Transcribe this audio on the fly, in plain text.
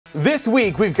This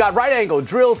week, we've got right angle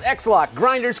drills, X-Lock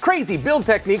grinders, crazy build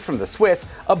techniques from the Swiss,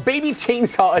 a baby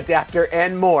chainsaw adapter,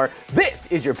 and more. This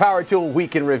is your Power Tool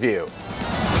Week in Review.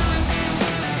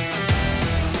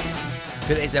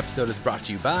 Today's episode is brought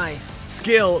to you by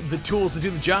Skill, the tools to do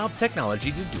the job,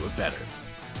 technology to do it better.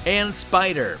 And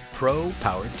Spider,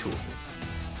 pro-powered tools.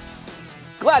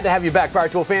 Glad to have you back, Power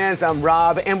Tool fans. I'm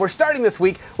Rob, and we're starting this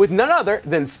week with none other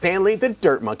than Stanley the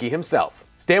Dirt Monkey himself.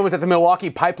 Stan was at the Milwaukee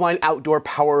Pipeline Outdoor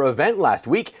Power event last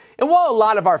week, and while a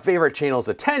lot of our favorite channels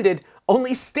attended,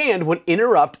 only Stan would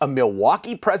interrupt a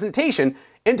Milwaukee presentation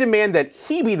and demand that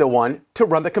he be the one to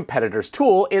run the competitor's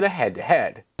tool in a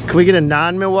head-to-head. Can we get a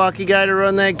non-Milwaukee guy to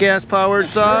run that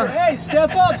gas-powered saw? Hey,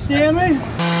 step up, Stanley!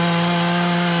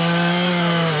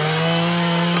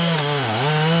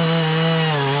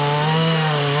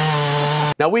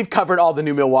 Now, we've covered all the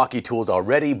new Milwaukee tools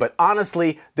already, but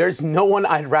honestly, there's no one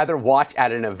I'd rather watch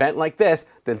at an event like this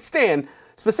than Stan,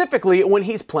 specifically when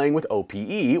he's playing with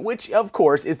OPE, which of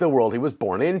course is the world he was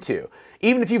born into.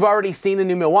 Even if you've already seen the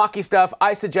new Milwaukee stuff,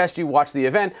 I suggest you watch the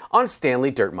event on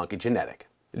Stanley Dirt Monkey Genetic.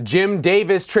 Jim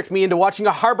Davis tricked me into watching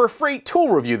a Harbor Freight tool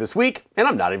review this week, and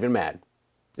I'm not even mad.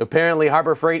 Apparently,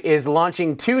 Harbor Freight is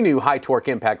launching 2 new high-torque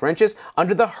impact wrenches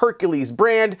under the Hercules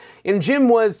brand, and Jim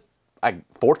was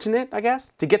fortunate, I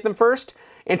guess, to get them first.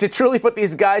 And to truly put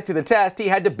these guys to the test, he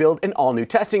had to build an all-new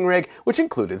testing rig, which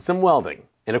included some welding.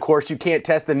 And of course, you can't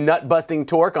test the nut-busting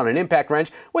torque on an impact wrench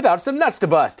without some nuts to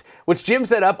bust, which Jim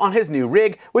set up on his new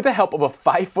rig with the help of a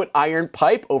 5-foot iron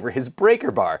pipe over his breaker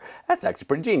bar. That's actually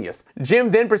pretty genius. Jim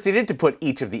then proceeded to put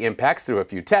each of the impacts through a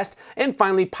few tests and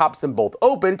finally pops them both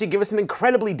open to give us an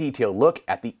incredibly detailed look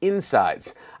at the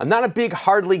insides. I'm not a big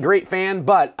Hardly Great fan,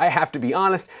 but I have to be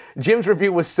honest, Jim's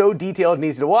review was so detailed and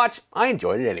easy to watch, I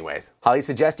enjoyed it anyways. Highly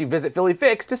suggest you visit Philly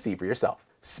Fix to see for yourself.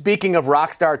 Speaking of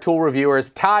rockstar tool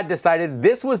reviewers, Todd decided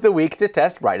this was the week to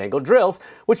test right angle drills,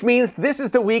 which means this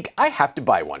is the week I have to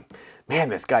buy one. Man,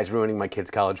 this guy's ruining my kid's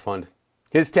college fund.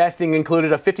 His testing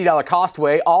included a $50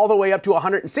 Costway all the way up to a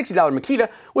 $160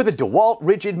 Makita with a DeWalt,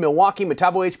 RIDGID, Milwaukee,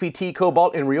 Metabo HPT,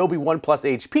 Cobalt, and Ryobi 1 Plus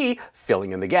HP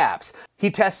filling in the gaps.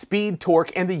 He tests speed,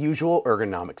 torque, and the usual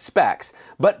ergonomic specs.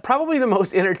 But probably the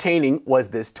most entertaining was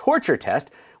this torture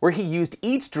test, where he used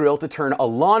each drill to turn a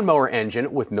lawnmower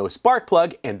engine with no spark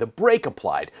plug and the brake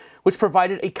applied, which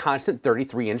provided a constant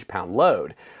 33 pound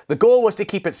load. The goal was to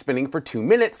keep it spinning for 2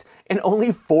 minutes, and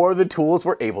only 4 of the tools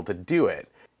were able to do it.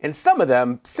 And some of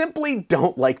them simply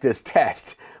don't like this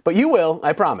test. But you will,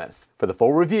 I promise. For the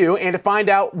full review and to find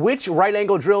out which right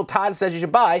angle drill Todd says you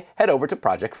should buy, head over to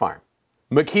Project Farm.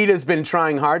 Makita's been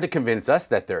trying hard to convince us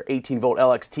that their 18-volt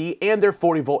LXT and their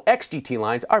 40-volt XGT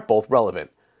lines are both relevant.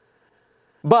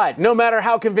 But no matter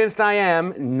how convinced I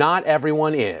am, not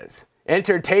everyone is.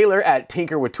 Enter Taylor at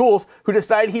Tinker with Tools, who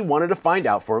decided he wanted to find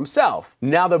out for himself.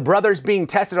 Now the brothers being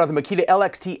tested are the Makita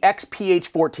LXT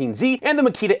XPH14Z and the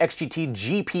Makita XGT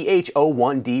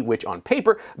GPH01D, which on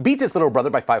paper beats its little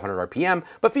brother by 500 RPM,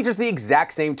 but features the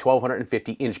exact same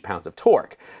 1,250 inch-pounds of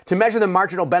torque. To measure the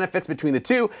marginal benefits between the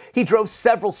two, he drove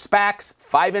several SPACs,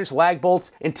 5-inch lag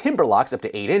bolts, and timber locks up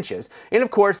to 8 inches, and of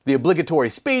course the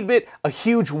obligatory spade bit, a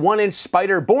huge 1-inch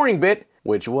Spider boring bit,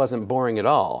 which wasn't boring at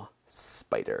all.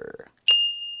 Spider.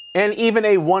 And even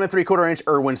a 1 3/4 inch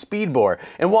Irwin speed bore.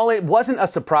 And while it wasn't a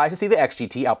surprise to see the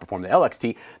XGT outperform the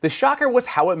LXT, the shocker was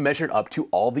how it measured up to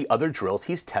all the other drills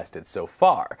he's tested so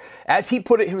far. As he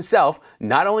put it himself,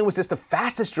 not only was this the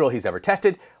fastest drill he's ever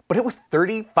tested, but it was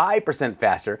 35%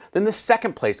 faster than the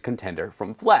second place contender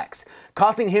from Flex,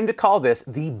 causing him to call this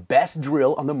the best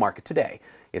drill on the market today.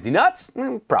 Is he nuts?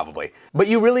 Probably. But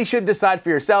you really should decide for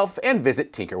yourself and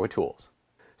visit Tinker with Tools.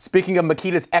 Speaking of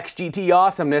Makita's XGT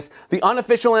awesomeness, the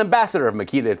unofficial ambassador of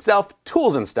Makita itself,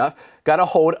 Tools and Stuff, got a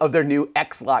hold of their new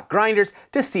X-Lock grinders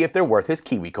to see if they're worth his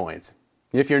Kiwi coins.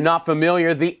 If you're not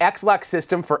familiar, the X-Lock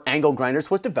system for angle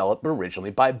grinders was developed originally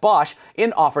by Bosch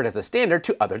and offered as a standard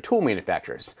to other tool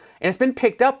manufacturers. And it's been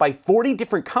picked up by 40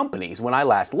 different companies when I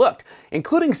last looked,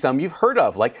 including some you've heard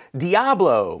of like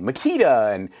Diablo,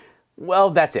 Makita, and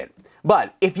well, that's it.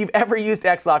 But if you've ever used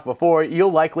X-Lock before,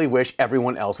 you'll likely wish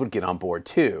everyone else would get on board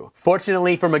too.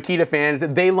 Fortunately for Makita fans,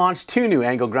 they launched 2 new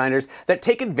angle grinders that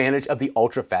take advantage of the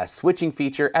ultra-fast switching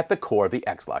feature at the core of the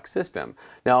X-Lock system.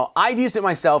 Now, I've used it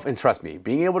myself, and trust me,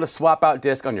 being able to swap out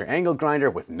disc on your angle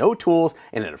grinder with no tools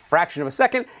and in a fraction of a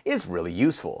second is really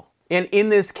useful. And in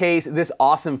this case, this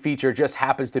awesome feature just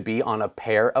happens to be on a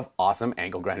pair of awesome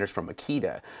angle grinders from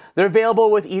Makita. They're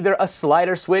available with either a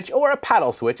slider switch or a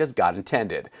paddle switch as God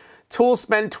intended. Tools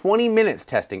spend 20 minutes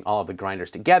testing all of the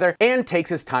grinders together and takes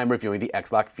his time reviewing the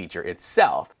X-Lock feature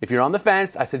itself. If you're on the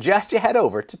fence, I suggest you head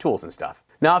over to Tools and Stuff.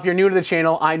 Now, if you're new to the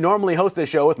channel, I normally host this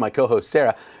show with my co-host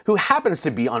Sarah, who happens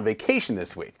to be on vacation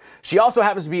this week. She also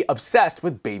happens to be obsessed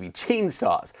with baby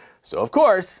chainsaws. So of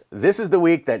course, this is the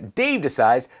week that Dave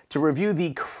decides to review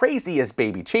the craziest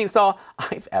baby chainsaw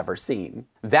I've ever seen.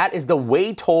 That is the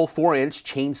Way-Toll 4-inch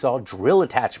chainsaw drill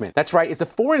attachment. That's right, it's a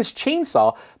 4-inch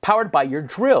chainsaw powered by your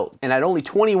drill. And at only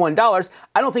 $21,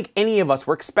 I don't think any of us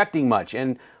were expecting much.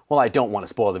 And while I don't want to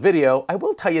spoil the video, I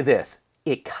will tell you this,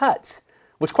 it cuts.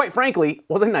 Which quite frankly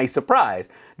was a nice surprise.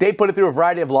 Dave put it through a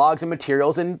variety of logs and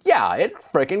materials and yeah, it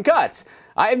frickin' cuts.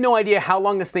 I have no idea how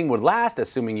long this thing would last,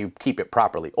 assuming you keep it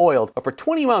properly oiled, but for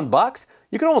 21 bucks,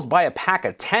 you can almost buy a pack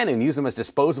of 10 and use them as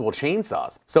disposable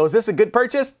chainsaws. So is this a good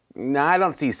purchase? Nah, I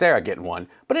don't see Sarah getting one,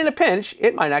 but in a pinch,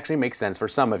 it might actually make sense for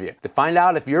some of you. To find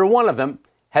out if you're one of them,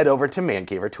 head over to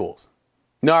Mancaver Tools.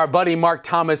 Now our buddy Mark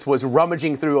Thomas was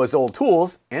rummaging through his old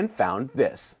tools and found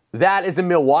this. That is a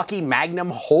Milwaukee Magnum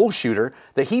hole shooter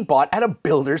that he bought at a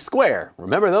Builder's Square.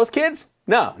 Remember those kids?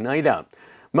 No, you don't.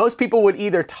 Most people would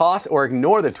either toss or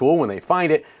ignore the tool when they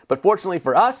find it, but fortunately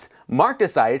for us, Mark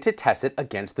decided to test it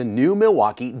against the new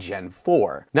Milwaukee Gen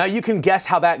 4. Now you can guess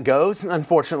how that goes.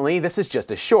 Unfortunately, this is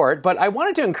just a short, but I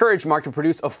wanted to encourage Mark to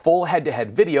produce a full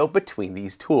head-to-head video between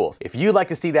these tools. If you'd like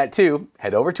to see that too,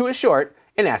 head over to his short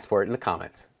and ask for it in the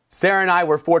comments. Sarah and I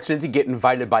were fortunate to get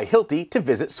invited by Hilti to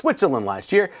visit Switzerland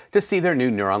last year to see their new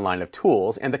Neuron line of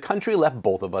tools, and the country left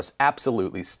both of us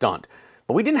absolutely stunned.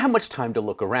 But we didn't have much time to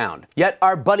look around. Yet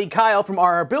our buddy Kyle from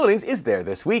RR Buildings is there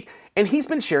this week, and he's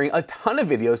been sharing a ton of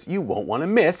videos you won't want to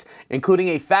miss, including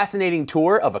a fascinating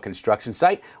tour of a construction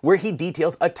site where he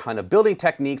details a ton of building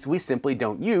techniques we simply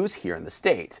don't use here in the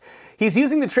States. He's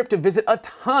using the trip to visit a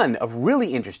ton of really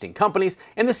interesting companies,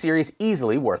 and the series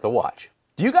easily worth a watch.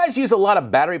 Do you guys use a lot of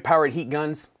battery-powered heat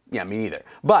guns? Yeah, me neither.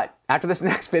 But after this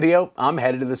next video, I'm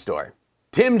headed to the store.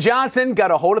 Tim Johnson got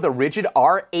a hold of the RIDGID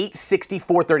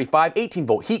R860-435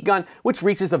 18-volt heat gun, which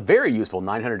reaches a very useful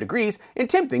 900 degrees, and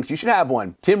Tim thinks you should have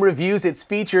one. Tim reviews its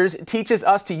features, teaches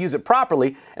us to use it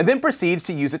properly, and then proceeds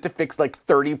to use it to fix like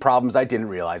 30 problems I didn't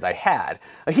realize I had.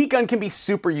 A heat gun can be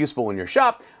super useful in your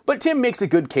shop, but Tim makes a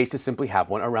good case to simply have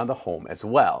one around the home as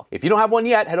well. If you don't have one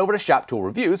yet, head over to Shop Tool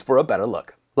Reviews for a better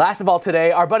look. Last of all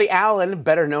today, our buddy Alan,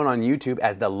 better known on YouTube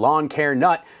as the Lawn Care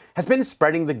Nut, has been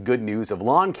spreading the good news of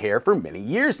lawn care for many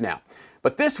years now.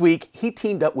 But this week, he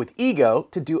teamed up with Ego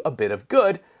to do a bit of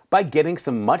good by getting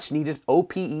some much needed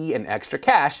OPE and extra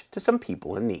cash to some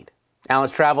people in need.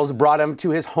 Alan's travels brought him to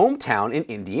his hometown in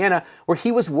Indiana, where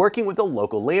he was working with a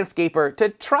local landscaper to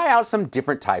try out some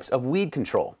different types of weed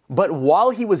control. But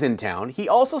while he was in town, he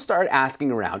also started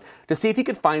asking around to see if he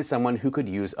could find someone who could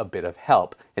use a bit of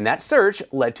help. And that search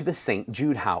led to the St.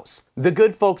 Jude house. The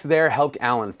good folks there helped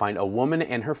Alan find a woman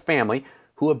and her family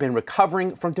who have been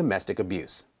recovering from domestic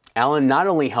abuse. Alan not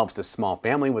only helps the small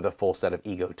family with a full set of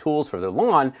Ego tools for their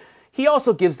lawn, he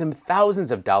also gives them thousands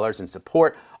of dollars in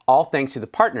support, all thanks to the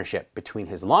partnership between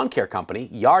his lawn care company,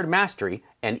 Yard Mastery,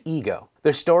 and Ego.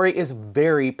 Their story is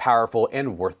very powerful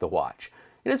and worth the watch.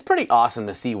 It is pretty awesome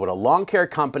to see what a lawn care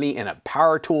company and a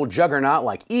power tool juggernaut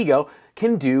like Ego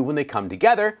can do when they come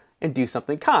together and do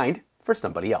something kind for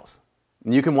somebody else.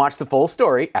 You can watch the full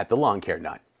story at the Lawn Care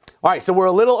Nut. Alright, so we're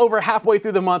a little over halfway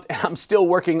through the month and I'm still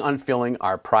working on filling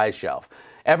our prize shelf.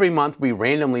 Every month we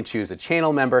randomly choose a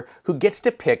channel member who gets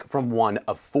to pick from one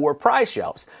of 4 prize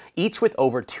shelves, each with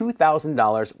over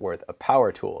 $2,000 worth of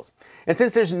power tools. And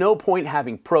since there's no point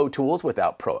having pro tools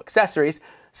without pro accessories,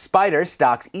 Spyder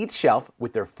stocks each shelf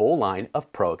with their full line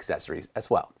of pro accessories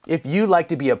as well. If you'd like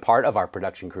to be a part of our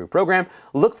production crew program,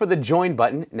 look for the join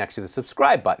button next to the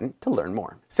subscribe button to learn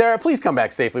more. Sarah, please come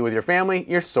back safely with your family.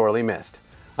 You're sorely missed.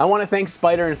 I want to thank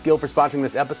Spyder and Skill for sponsoring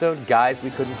this episode. Guys,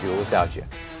 we couldn't do it without you.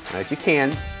 Now, if you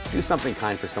can, do something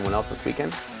kind for someone else this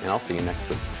weekend, and I'll see you next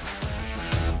week.